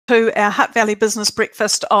to our Hutt Valley Business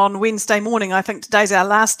Breakfast on Wednesday morning. I think today's our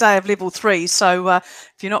last day of level 3. So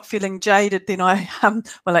if you're not feeling jaded, then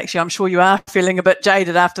well, actually, I'm sure you are feeling a bit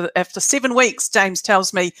jaded after 7 weeks, James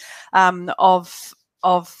tells me,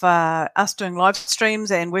 of us doing live streams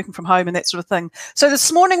and working from home and that sort of thing. So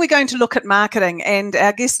this morning we're going to look at marketing, and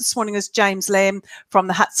our guest this morning is James Lamb from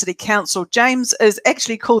the Hutt City Council. James is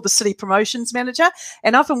actually called the City Promotions Manager,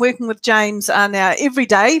 and I've been working with James now every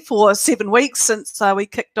day for 7 weeks since we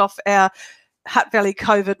kicked off our Hutt Valley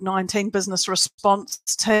COVID-19 business response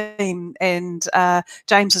team, and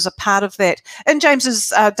James is a part of that. In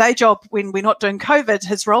James's day job, when we're not doing COVID,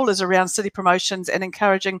 his role is around city promotions and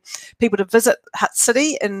encouraging people to visit Hutt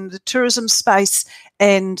City in the tourism space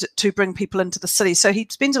and to bring people into the city. So he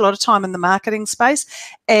spends a lot of time in the marketing space,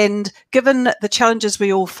 and given the challenges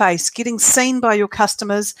we all face, getting seen by your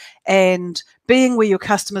customers and being where your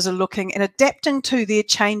customers are looking and adapting to their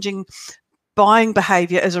changing buying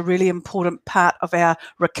behaviour is a really important part of our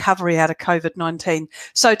recovery out of COVID-19.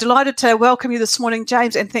 So delighted to welcome you this morning,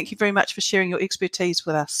 James, and thank you very much for sharing your expertise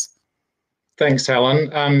with us. Thanks, Helen.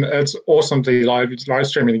 It's awesome to be live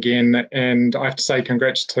streaming again, and I have to say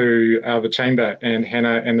congrats to the Chamber and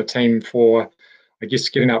Hannah and the team for, I guess,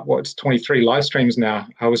 getting up, it's 23 live streams now.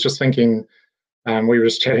 I was just thinking, we were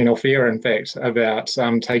just chatting off air, in fact, about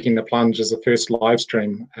taking the plunge as the first live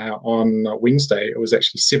stream on Wednesday. It was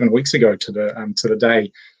actually 7 weeks ago to the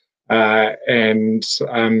day, and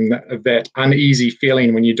that uneasy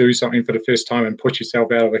feeling when you do something for the first time and push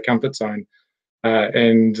yourself out of the comfort zone,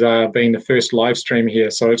 and being the first live stream here.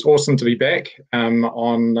 So it's awesome to be back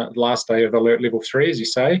on the last day of Alert Level 3, as you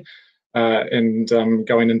say, and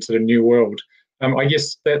going into the new world. I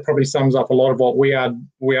guess that probably sums up a lot of what we are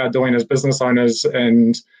doing as business owners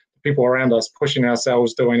and people around us, pushing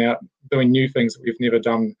ourselves, doing new things that we've never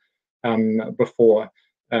done before.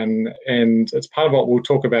 And it's part of what we'll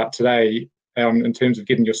talk about today in terms of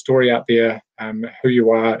getting your story out there, who you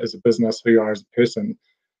are as a business, who you are as a person.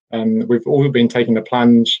 We've all been taking the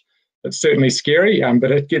plunge. It's certainly scary,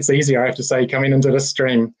 but it gets easier, I have to say. Coming into this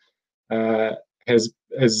stream has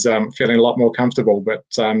feeling a lot more comfortable, but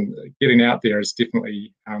getting out there is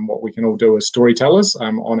definitely what we can all do as storytellers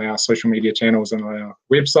on our social media channels and on our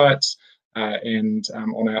websites and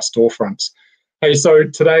on our storefronts. Hey, so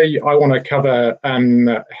today I want to cover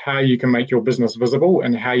how you can make your business visible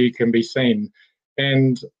and how you can be seen.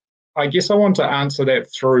 And I guess I want to answer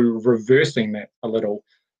that through reversing that a little.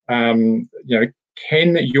 You know,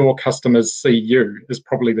 can your customers see you is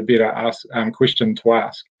probably the better question to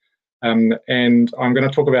ask. And I'm going to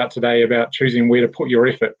talk about today about choosing where to put your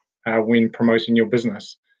effort when promoting your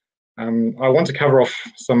business. I want to cover off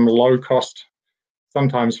some low cost,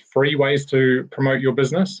 sometimes free ways to promote your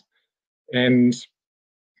business. And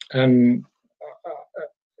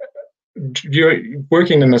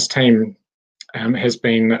working in this team has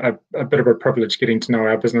been a bit of a privilege, getting to know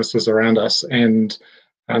our businesses around us. And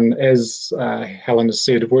as Helen has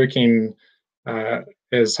said, working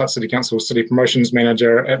as Hutt City Council City Promotions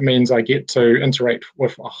Manager, it means I get to interact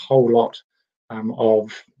with a whole lot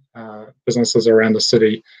of businesses around the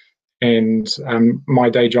city. And my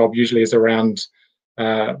day job usually is around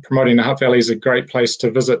promoting the Hutt Valley is a great place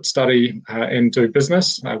to visit, study, and do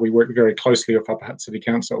business. We work very closely with Hutt City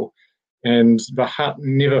Council. And the Hutt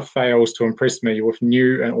never fails to impress me with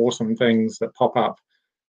new and awesome things that pop up.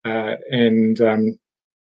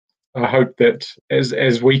 I hope that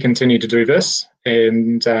as we continue to do this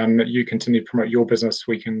and you continue to promote your business,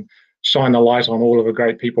 we can shine a light on all of the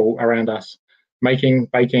great people around us, making,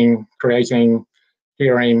 baking, creating,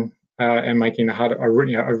 caring, and making the Hutt a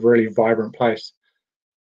really vibrant place.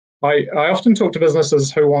 I often talk to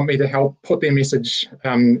businesses who want me to help put their message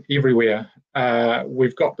everywhere.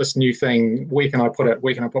 We've got this new thing. Where can I put it?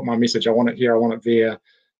 Where can I put my message? I want it here. I want it there.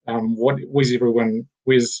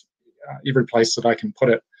 Where's every place that I can put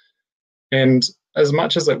it? And as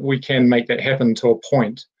much as we can make that happen to a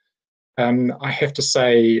point, I have to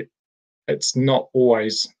say it's not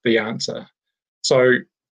always the answer. So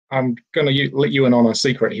I'm going to let you in on a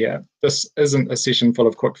secret here. This isn't a session full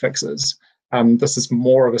of quick fixes. This is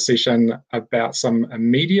more of a session about some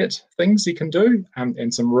immediate things you can do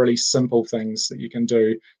and some really simple things that you can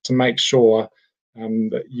do to make sure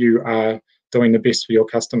that you are doing the best for your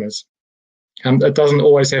customers. It doesn't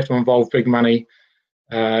always have to involve big money.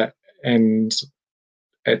 And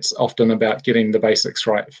it's often about getting the basics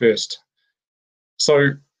right first.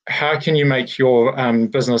 So how can you make your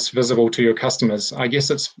business visible to your customers? I guess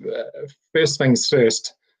it's first things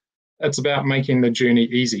first. It's about making the journey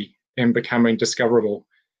easy and becoming discoverable.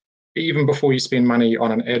 Even before you spend money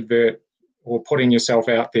on an advert or putting yourself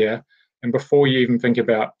out there, and before you even think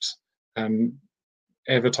about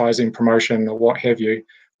advertising, promotion, or what have you,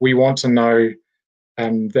 we want to know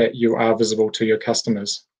that you are visible to your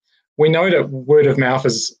customers. We know that word of mouth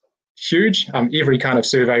is huge. Every kind of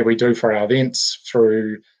survey we do for our events,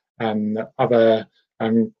 through other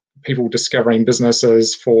people discovering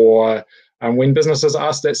businesses, for when businesses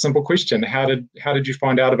ask that simple question, how did you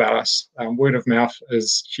find out about us? Word of mouth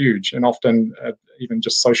is huge, and often even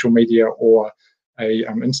just social media or a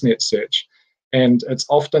internet search. And it's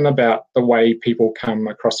often about the way people come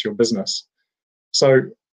across your business. So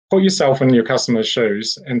put yourself in your customer's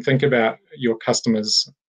shoes and think about your customers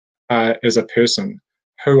as a person.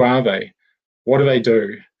 Who are they? What do they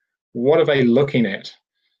do? What are they looking at?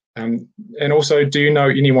 And also, do you know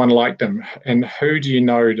anyone like them? And who do you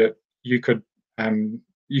know that you could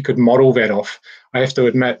model that off? I have to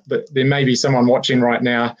admit that there may be someone watching right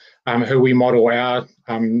now who we model our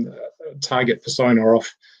target persona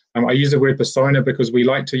off. I use the word persona because we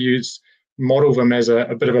like to model them as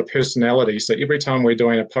a bit of a personality. So every time we're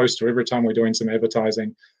doing a post or every time we're doing some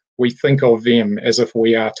advertising, we think of them as if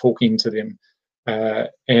we are talking to them.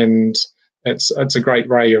 And it's a great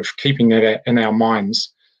way of keeping that in our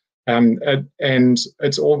minds. And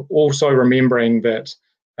it's also remembering that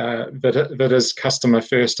that is customer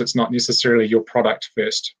first. It's not necessarily your product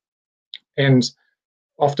first. And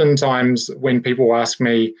oftentimes when people ask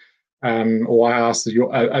me, or I ask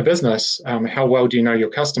a business, how well do you know your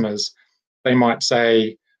customers? They might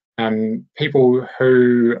say people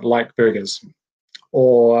who like burgers,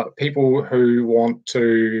 or people who want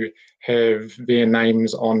to have their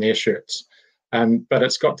names on their shirts. But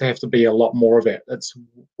it's got to have to be a lot more of it. It's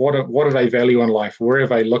what do they value in life? Where are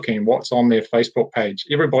they looking? What's on their Facebook page?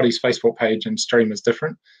 Everybody's Facebook page and stream is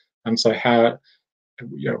different. And so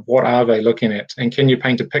what are they looking at? And can you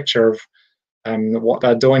paint a picture of what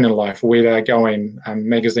they're doing in life, where they're going,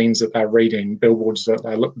 magazines that they're reading, billboards that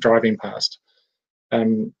they're driving past?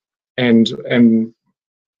 And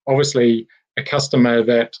obviously, a customer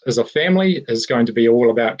that is a family is going to be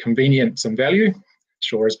all about convenience and value,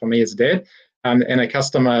 sure as for me as a dad. And a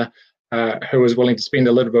customer who is willing to spend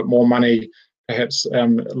a little bit more money, perhaps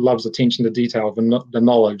loves attention to detail, the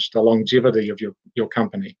knowledge, the longevity of your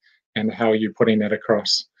company, and how you're putting that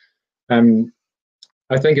across.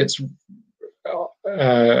 I think it's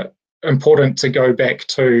important to go back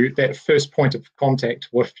to that first point of contact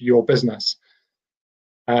with your business.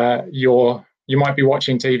 You might be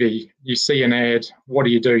watching TV, you see an ad, what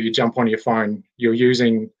do? You jump on your phone, you're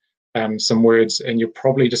using some words, and you're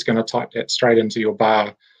probably just going to type that straight into your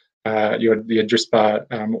bar, the address bar,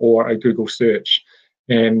 or a Google search.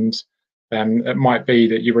 And it might be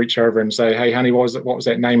that you reach over and say, hey honey, what was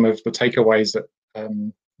that name of the takeaways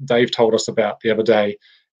that Dave told us about the other day?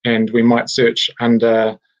 And we might search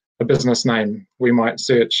under a business name. We might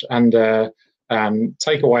search under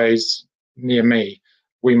takeaways near me.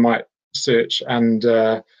 We might search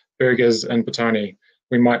under burgers in Petone.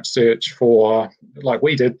 We might search for, like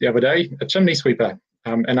we did the other day, a chimney sweeper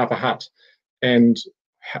in Upper Hutt. And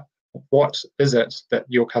what is it that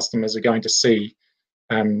your customers are going to see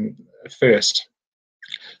first?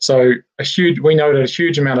 So we know that a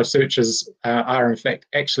huge amount of searches are in fact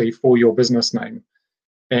actually for your business name.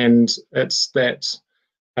 And it's that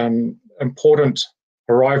important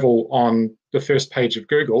arrival on the first page of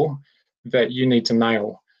Google that you need to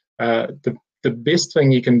nail. The best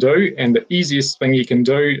thing you can do, and the easiest thing you can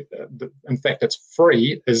do, in fact it's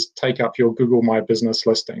free, is take up your Google My Business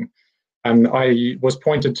listing. And I was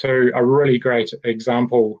pointed to a really great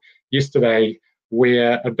example yesterday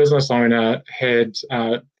where a business owner had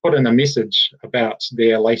put in a message about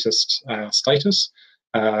their latest status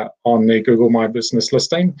on their Google My Business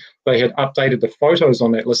listing. They had updated the photos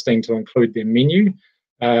on that listing to include their menu,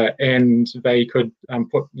 and they could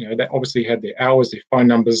put, they obviously had their hours, their phone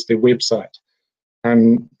numbers, their website.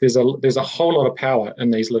 There's a whole lot of power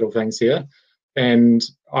in these little things here, and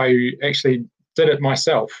I actually did it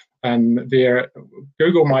myself. And their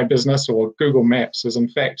Google My Business, or Google Maps, is in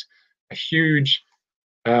fact a huge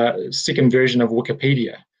second version of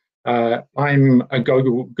Wikipedia. I'm a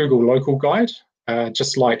Google local guide,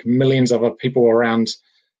 just like millions of other people around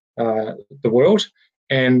the world.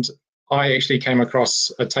 And I actually came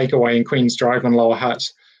across a takeaway in Queen's Drive in Lower Hutt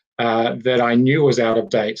that I knew was out of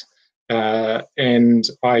date. And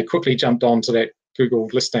I quickly jumped onto that Google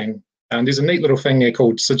listing. And there's a neat little thing there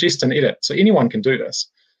called Suggest and Edit. So anyone can do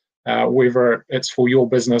this, whether it's for your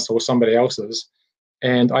business or somebody else's.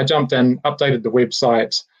 And I jumped in, updated the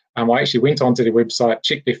website. I actually went onto their website,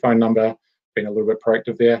 checked their phone number, been a little bit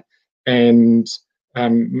proactive there, and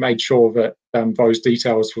made sure that those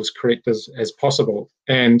details was correct as possible.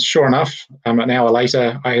 And sure enough, an hour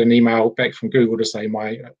later, I had an email back from Google to say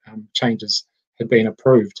my changes had been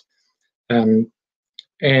approved.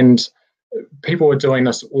 And people are doing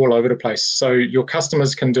this all over the place. So your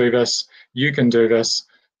customers can do this, you can do this,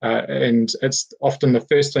 and it's often the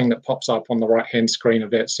first thing that pops up on the right-hand screen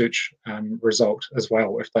of that search result as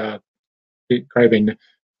well, if they're grabbing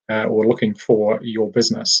or looking for your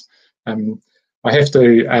business. I have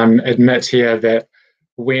to admit here that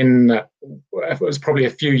it was probably a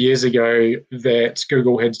few years ago that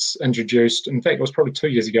Google had introduced, in fact, it was probably 2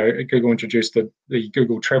 years ago, Google introduced the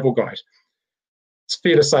Google Travel Guide. It's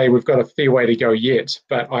fair to say we've got a fair way to go yet,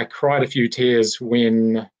 but I cried a few tears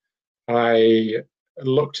when I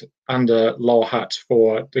looked under Lower Hutt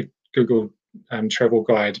for the Google Travel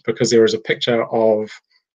Guide, because there was a picture of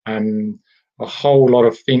a whole lot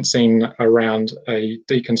of fencing around a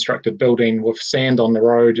deconstructed building with sand on the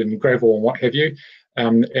road and gravel and what have you,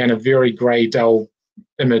 and a very grey, dull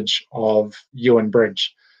image of Ewan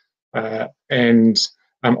Bridge.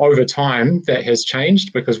 Over time, that has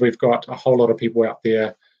changed because we've got a whole lot of people out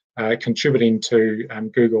there contributing to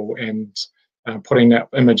Google and putting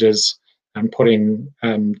up images and putting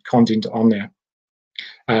content on there.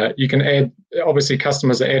 You can add, obviously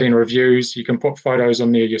customers are adding reviews, you can put photos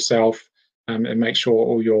on there yourself and make sure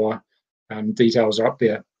all your details are up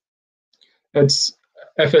there.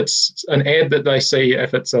 If it's an ad that they see,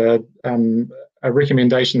 if it's a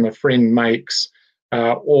recommendation a friend makes,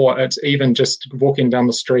 or it's even just walking down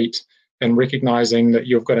the street and recognizing that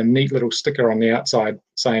you've got a neat little sticker on the outside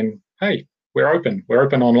saying, hey, we're open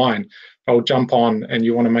online. They'll jump on, and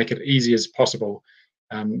you want to make it easy as possible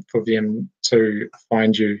for them to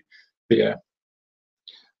find you there.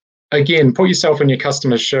 Again, put yourself in your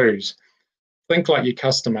customer's shoes. Think like your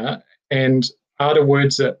customer, and are the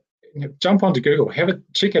words that, jump onto Google,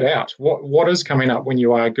 check it out. What is coming up when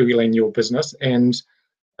you are Googling your business, and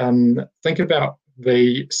think about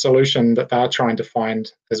the solution that they're trying to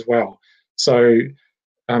find as well. So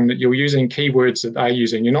you're using keywords that they're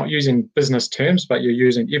using. You're not using business terms, but you're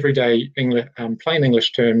using everyday English, plain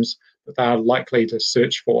English terms that they're likely to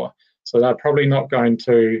search for. So they're probably not going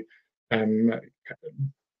to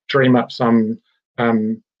dream up some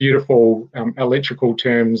beautiful electrical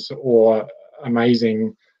terms or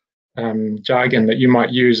amazing jargon that you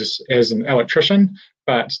might use as an electrician,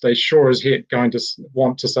 but they sure as heck going to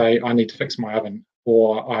want to say, I need to fix my oven,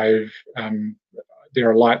 or there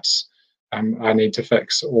are lights I need to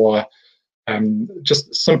fix, or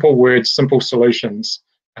just simple words, simple solutions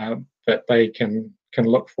that they can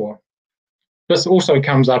look for. This also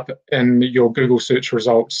comes up in your Google search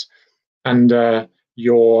results under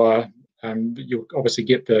you'll obviously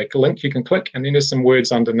get the link you can click, and then there's some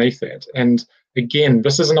words underneath that. And again,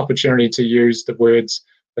 this is an opportunity to use the words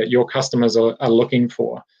that your customers are looking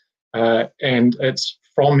for. And it's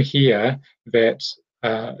from here that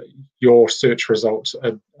your search results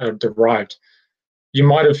are derived. You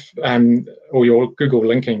might have, or your Google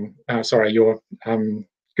linking, your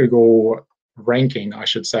Google ranking, I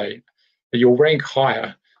should say, you'll rank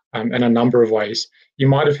higher in a number of ways. You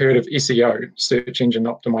might have heard of SEO, search engine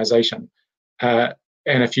optimization.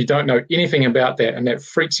 And if you don't know anything about that and that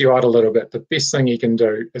freaks you out a little bit, the best thing you can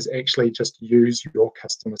do is actually just use your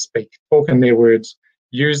customer speak. Talk in their words,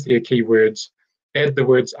 use their keywords, add the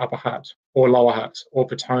words Upper Hutt or Lower Hutt or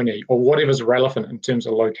Petone or whatever's relevant in terms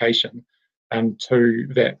of location to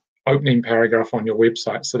that opening paragraph on your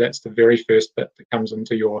website. So that's the very first bit that comes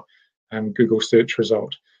into your Google search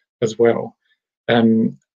result as well.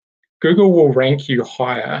 Google will rank you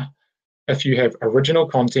higher if you have original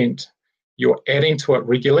content, you're adding to it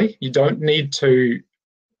regularly. You don't need to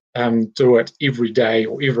do it every day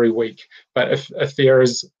or every week, but if there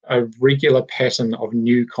is a regular pattern of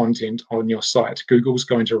new content on your site, Google's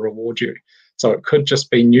going to reward you. So it could just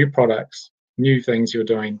be new products, new things you're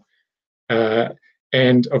doing.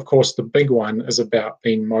 And of course, the big one is about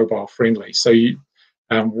being mobile friendly. So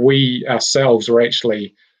we ourselves were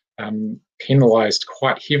actually penalized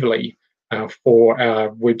quite heavily for our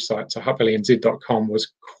website. So huttvalleynz.com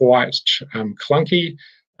was quite clunky,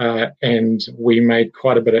 and we made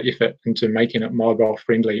quite a bit of effort into making it mobile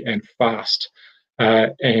friendly and fast.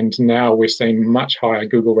 And now we're seeing much higher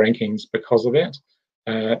Google rankings because of that.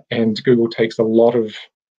 And Google takes a lot of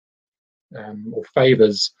or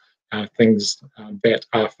favors things that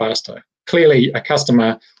are faster. Clearly, a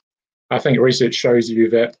customer, I think research shows you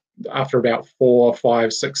that after about 4,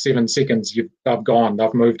 5, 6, 7 seconds, they've gone,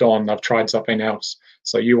 they've moved on, they've tried something else.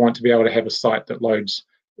 So you want to be able to have a site that loads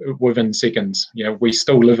within seconds. You know, we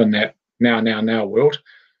still live in that now world,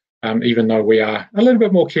 even though we are a little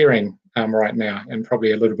bit more caring right now and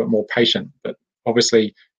probably a little bit more patient. But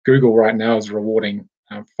obviously, Google right now is rewarding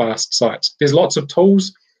fast sites. There's lots of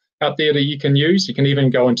tools out there that you can use. You can even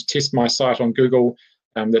go into Test My Site on Google.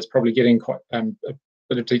 That's probably getting quite a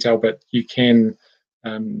bit of detail, but you can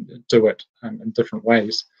do it in different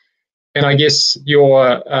ways. And I guess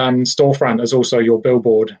your storefront is also your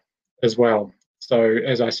billboard as well. So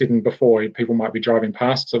as I said before, people might be driving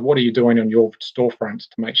past. So what are you doing on your storefront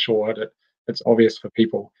to make sure that it's obvious for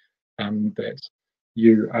people that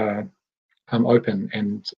you are open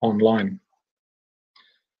and online?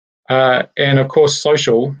 And of course,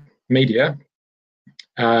 social media.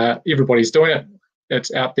 Everybody's doing it.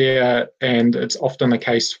 It's out there, and it's often the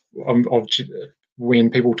case of when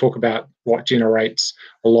people talk about what generates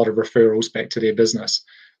a lot of referrals back to their business.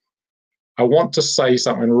 I want to say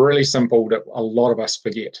something really simple that a lot of us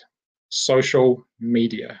forget. Social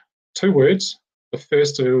media. 2 words. The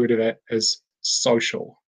first word of that is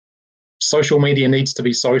social. Social media needs to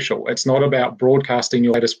be social. It's not about broadcasting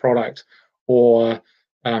your latest product or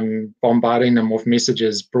bombarding them with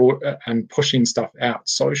messages and pushing stuff out.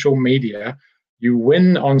 Social media, you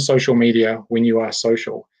win on social media when you are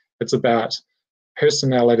social. It's about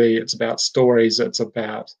personality, it's about stories, it's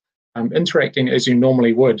about interacting as you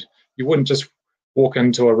normally would. You wouldn't just walk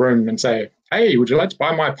into a room and say, hey, would you like to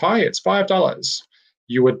buy my pie? It's $5.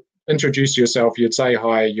 You would introduce yourself, you'd say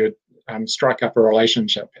hi, you'd strike up a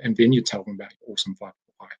relationship, and then you'd tell them about your awesome pie.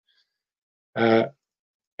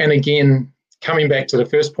 And again, coming back to the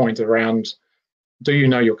first point around, do you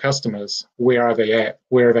know your customers? Where are they at?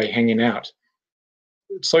 Where are they hanging out?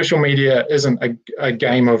 Social media isn't a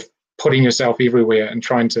game of putting yourself everywhere and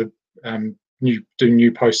trying to do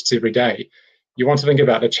new posts every day. You want to think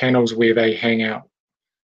about the channels where they hang out.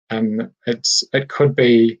 It could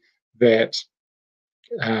be that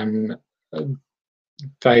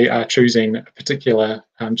they are choosing particular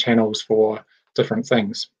channels for different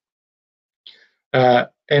things. And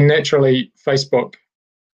naturally, Facebook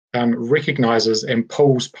recognizes and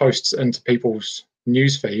pulls posts into people's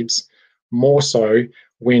news feeds more so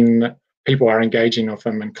when people are engaging with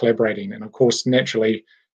them and collaborating. And of course, naturally,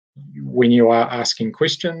 when you are asking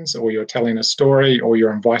questions or you're telling a story or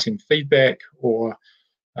you're inviting feedback or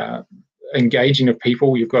engaging with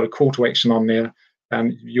people, you've got a call to action on there,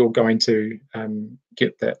 you're going to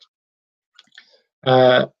get that.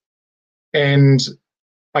 And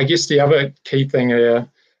I guess the other key thing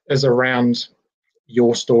is around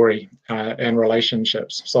your story and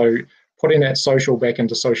relationships. So putting that social back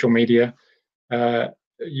into social media,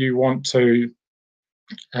 you want to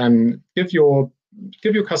give your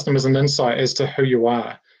customers an insight as to who you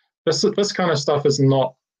are. This kind of stuff is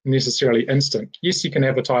not necessarily instant. Yes, you can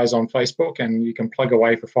advertise on Facebook and you can plug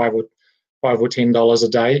away for $5 or $10 a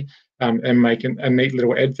day and make a neat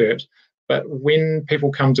little advert. But when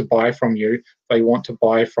people come to buy from you, they want to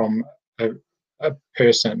buy from a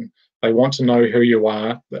person. They want to know who you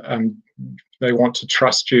are. They want to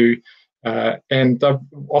trust you, and they're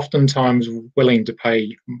oftentimes willing to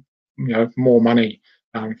pay, more money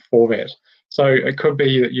for that. So it could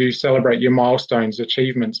be that you celebrate your milestones,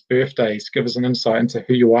 achievements, birthdays. Give us an insight into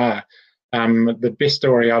who you are. The best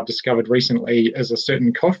story I've discovered recently is a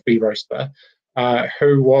certain coffee roaster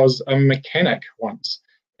who was a mechanic once.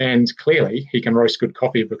 And clearly, he can roast good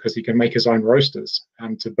coffee because he can make his own roasters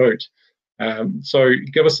to boot. So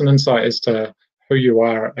give us an insight as to who you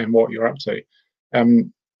are and what you're up to.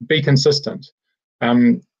 Be consistent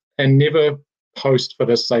and never post for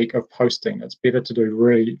the sake of posting. It's better to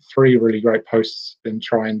do 3 really great posts than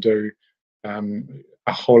try and do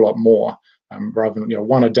a whole lot more rather than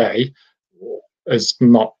 1 a day is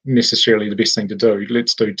not necessarily the best thing to do.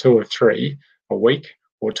 Let's do 2 or 3 a week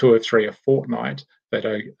or 2 or 3 a fortnight.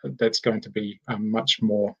 That's going to be much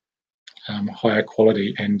more higher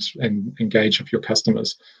quality and engage with your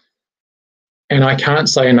customers. And I can't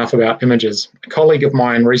say enough about images. A colleague of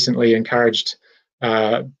mine recently encouraged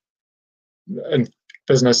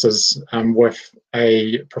businesses with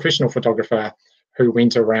a professional photographer who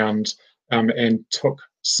went around and took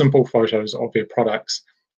simple photos of their products,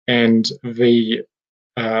 and the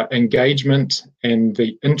engagement and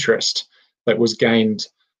the interest that was gained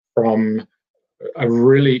from a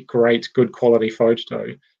really great, good quality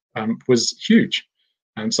photo was huge.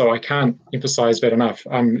 And so I can't emphasize that enough.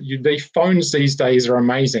 The phones these days are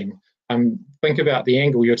amazing. Think about the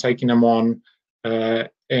angle you're taking them on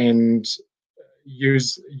and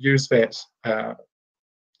use that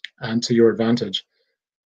to your advantage.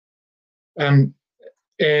 And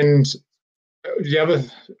the other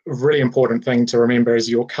really important thing to remember is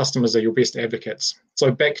your customers are your best advocates.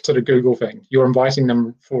 So back to the Google thing, you're inviting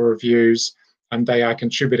them for reviews and they are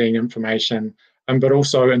contributing information. But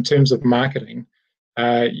also in terms of marketing,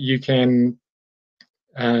 you can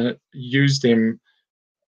use them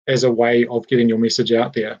as a way of getting your message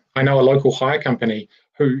out there. I know a local hire company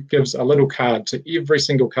who gives a little card to every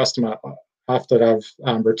single customer after they've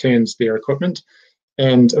returns their equipment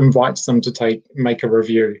and invites them to make a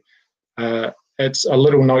review. It's a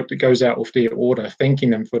little note that goes out with their order, thanking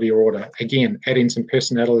them for their order. Again, adding some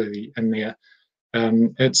personality in there.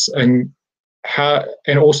 And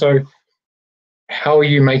also, how are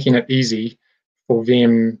you making it easy for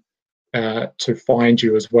them to find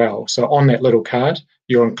you as well? So on that little card,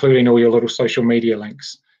 you're including all your little social media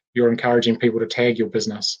links. You're encouraging people to tag your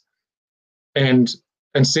business. And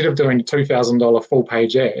instead of doing a $2,000 full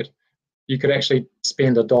page ad, you could actually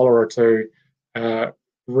spend $1 or $2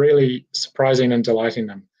 really surprising and delighting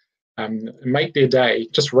them. Make their day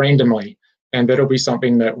just randomly, and that'll be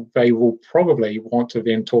something that they will probably want to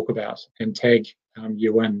then talk about and tag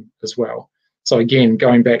you in as well. So again,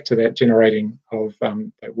 going back to that generating of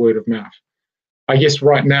that word of mouth. I guess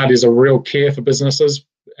right now there's a real care for businesses,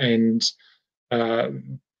 and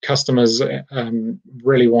customers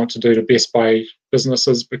really want to do the best by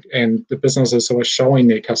businesses, and the businesses who are showing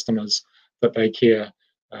their customers that they care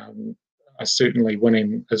are certainly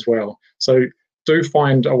winning as well. So do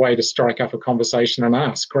find a way to strike up a conversation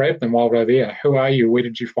and grab them while they're there. Who are you? Where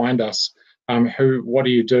did you find us? What do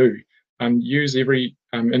you do? Use every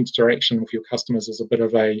interaction with your customers as a bit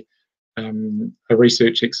of a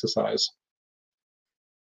research exercise.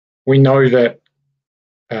 We know that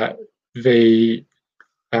the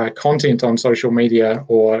content on social media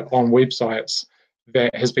or on websites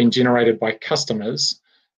that has been generated by customers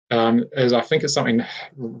is, I think it's something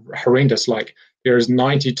horrendous, like there is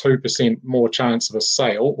 92% more chance of a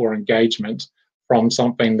sale or engagement from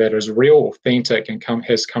something that is real, authentic, and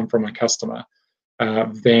has come from a customer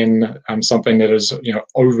than something that is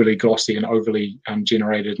overly glossy and overly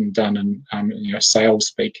generated and done in sales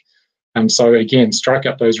speak. So again, strike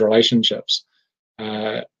up those relationships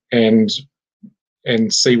and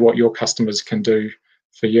see what your customers can do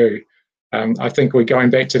for you. I think we're going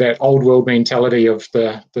back to that old world mentality of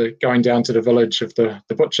the going down to the village of the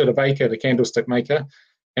butcher, the baker, the candlestick maker,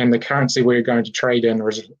 and the currency we're going to trade in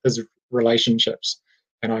is relationships.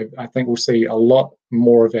 And I think we'll see a lot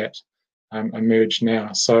more of that emerge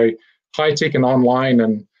now. So high tech and online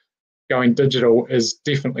and going digital is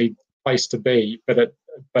definitely the place to be, but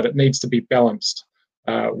it needs to be balanced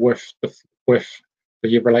with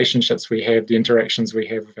the relationships we have, the interactions we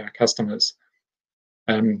have with our customers.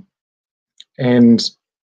 And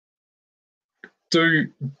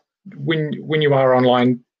when you are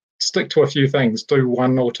online, stick to a few things. Do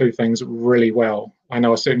one or two things really well. I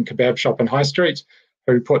know a certain kebab shop in High Street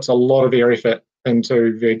who puts a lot of their effort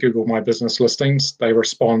into their Google My Business listings. They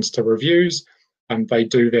respond to reviews, and they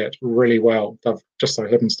do that really well. They've just so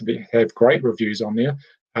happens to have great reviews on there,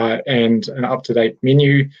 and an up-to-date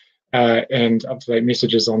menu and up-to-date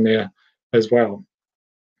messages on there as well.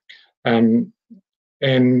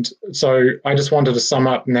 And so I just wanted to sum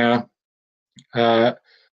up now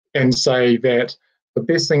and say that the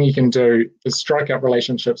best thing you can do is strike up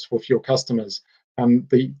relationships with your customers.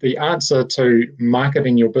 The answer to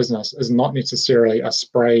marketing your business is not necessarily a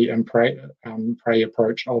spray and pray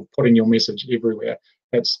approach of putting your message everywhere.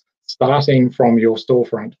 It's starting from your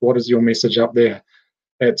storefront. What is your message up there?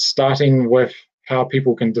 It's starting with how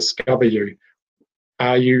people can discover you.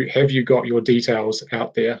 Have you got your details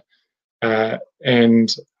out there?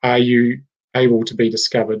 And are you able to be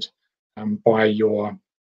discovered by your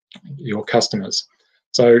customers?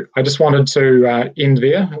 So I just wanted to end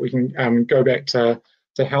there. We can go back to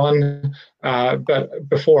Helen, but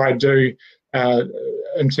before I do,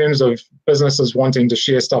 in terms of businesses wanting to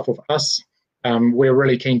share stuff with us, we're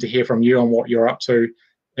really keen to hear from you on what you're up to,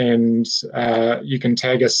 and you can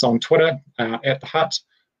tag us on Twitter at the Hutt,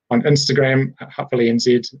 on Instagram at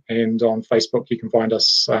HuttValleyNZ, and on Facebook you can find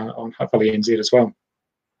us on HuttValleyNZ as well.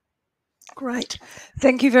 Great.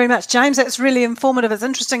 Thank you very much, James. That's really informative. It's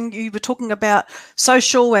interesting you were talking about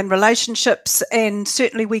social and relationships, and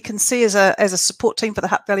certainly we can see as a support team for the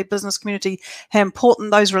Hutt Valley business community how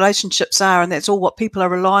important those relationships are, and that's all what people are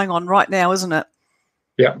relying on right now, isn't it?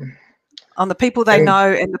 Yeah. On the people they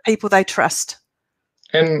know and the people they trust.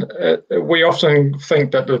 And we often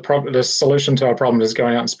think that the solution to our problem is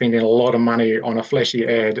going out and spending a lot of money on a flashy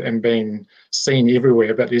ad and being seen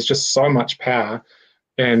everywhere, but there's just so much power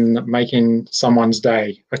in making someone's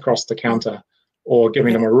day across the counter, or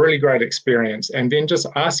giving them a really great experience, and then just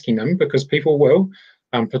asking them, because people will,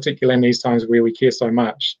 particularly in these times where we care so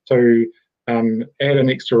much, to add an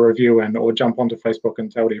extra review in, or jump onto Facebook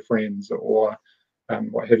and tell their friends, or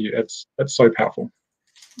what have you. It's so powerful.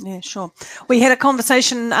 Yeah, sure. We had a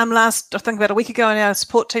conversation I think about a week ago in our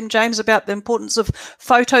support team, James, about the importance of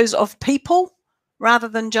photos of people rather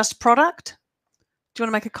than just product. Do you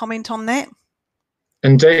want to make a comment on that?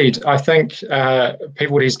 Indeed. I think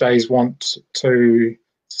people these days want to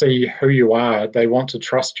see who you are. They want to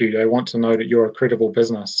trust you. They want to know that you're a credible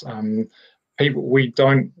business. I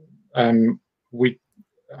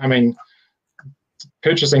mean,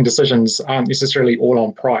 purchasing decisions aren't necessarily all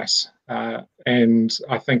on price. And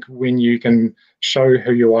I think when you can show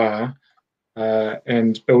who you are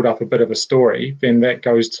and build up a bit of a story, then that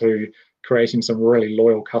goes to creating some really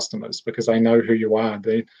loyal customers because they know who you are.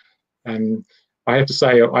 I have to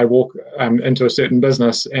say, I walk into a certain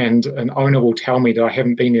business and an owner will tell me that I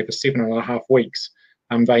haven't been there for 7.5 weeks.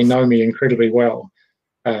 They know me incredibly well.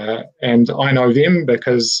 And I know them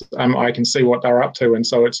because I can see what they're up to. And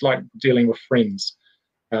so it's like dealing with friends.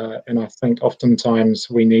 And I think oftentimes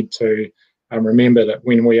we need to remember that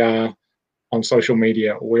when we are on social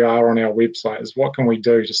media or we are on our website, is what can we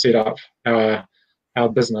do to set up our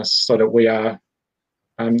business so that we are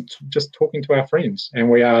just talking to our friends and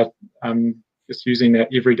we are just using that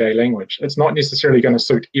everyday language. It's not necessarily going to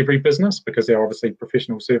suit every business because there are obviously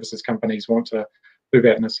professional services companies want to do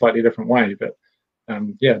that in a slightly different way. But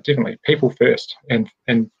yeah, definitely people first and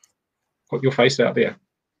put your face out there.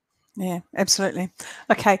 Yeah, absolutely.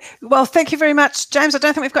 Okay. Well, thank you very much, James. I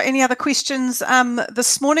don't think we've got any other questions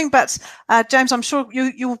this morning, but James, I'm sure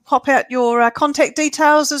you'll pop out your contact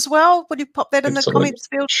details as well. Will you pop that in the comments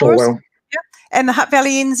field for us? Sure will. Yeah. And the Hutt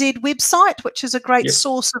Valley NZ website, which is a great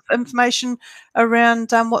source of information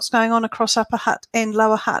around what's going on across Upper Hutt and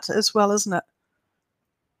Lower Hutt as well, isn't it?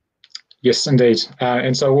 Yes, indeed.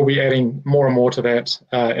 And so we'll be adding more and more to that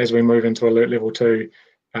as we move into Alert Level 2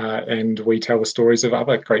 and we tell the stories of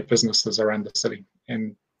other great businesses around the city.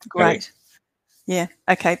 And great. Yeah,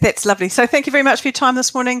 okay, that's lovely. So thank you very much for your time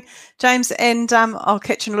this morning, James, and I'll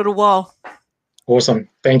catch you in a little while. Awesome.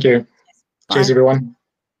 Thank you. Bye. Cheers, everyone.